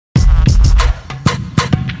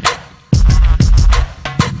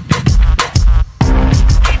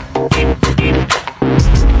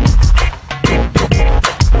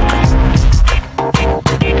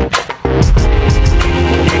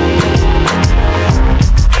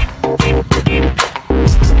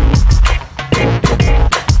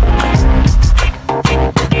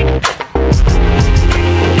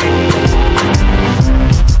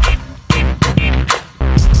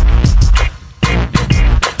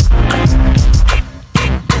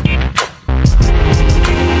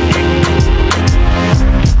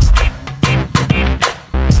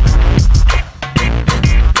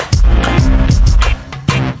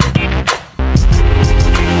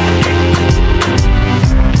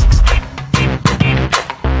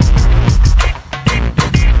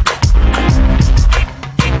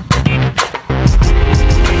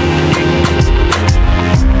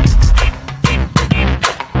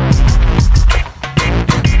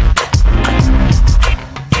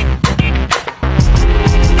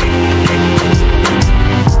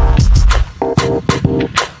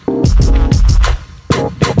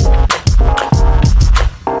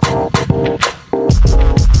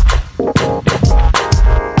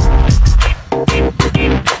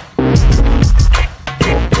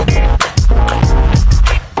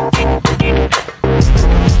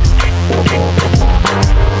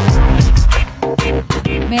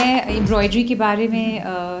Embroidery के बारे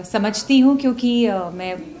में समझती हूँ, क्योंकि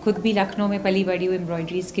मैं खुद भी लखनऊ में पली बड़ी हूँ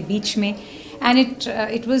एम्ब्रॉयडरीज के बीच में. And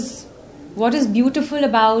it was what is beautiful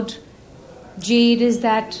about Z is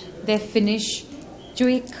that there finish, जो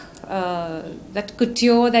एक that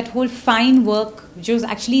कुट्योर, that whole fine work जो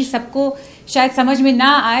एक्चुअली सबको शायद समझ में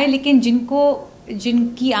ना आए, लेकिन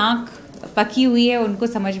जिनकी आँख पकी हुई है उनको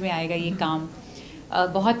समझ में आएगा ये काम.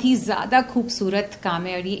 बहुत ही ज़्यादा खूबसूरत काम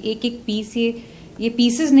है. और ये एक एक पीस, ये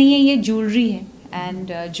पीसेस नहीं है, ये ज्वेलरी है.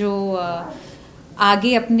 एंड जो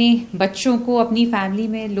आगे अपने बच्चों को, अपनी फैमिली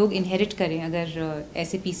में लोग इनहेरिट करें अगर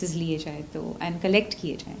ऐसे पीसेस लिए जाए तो, एंड कलेक्ट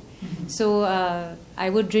किए जाएं. सो I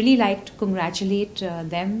would really like to congratulate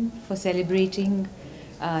them for celebrating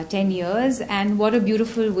 10 years, and what a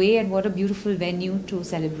beautiful way and what a beautiful venue to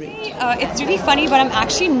celebrate. It's really funny, but I'm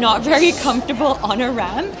actually not very comfortable on a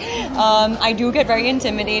ramp. I do get very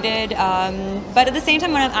intimidated, but at the same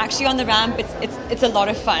time when I'm actually on the ramp, it's a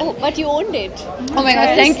lot of fun. Oh, but you owned it. Oh my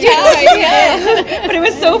god, thank you. But it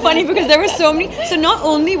was so funny because there were so many, so not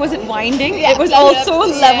only was it winding, it was also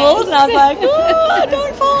levels, and I was like, oh,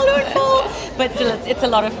 don't fall. But still, it's a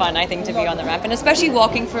lot of fun, I think, to be on the ramp, and especially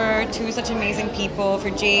walking for two such amazing people,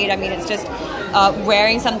 for Jade. I mean, it's just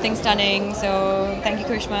wearing something stunning. So thank you,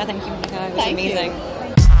 Karishma. Thank you, Monica. It was amazing.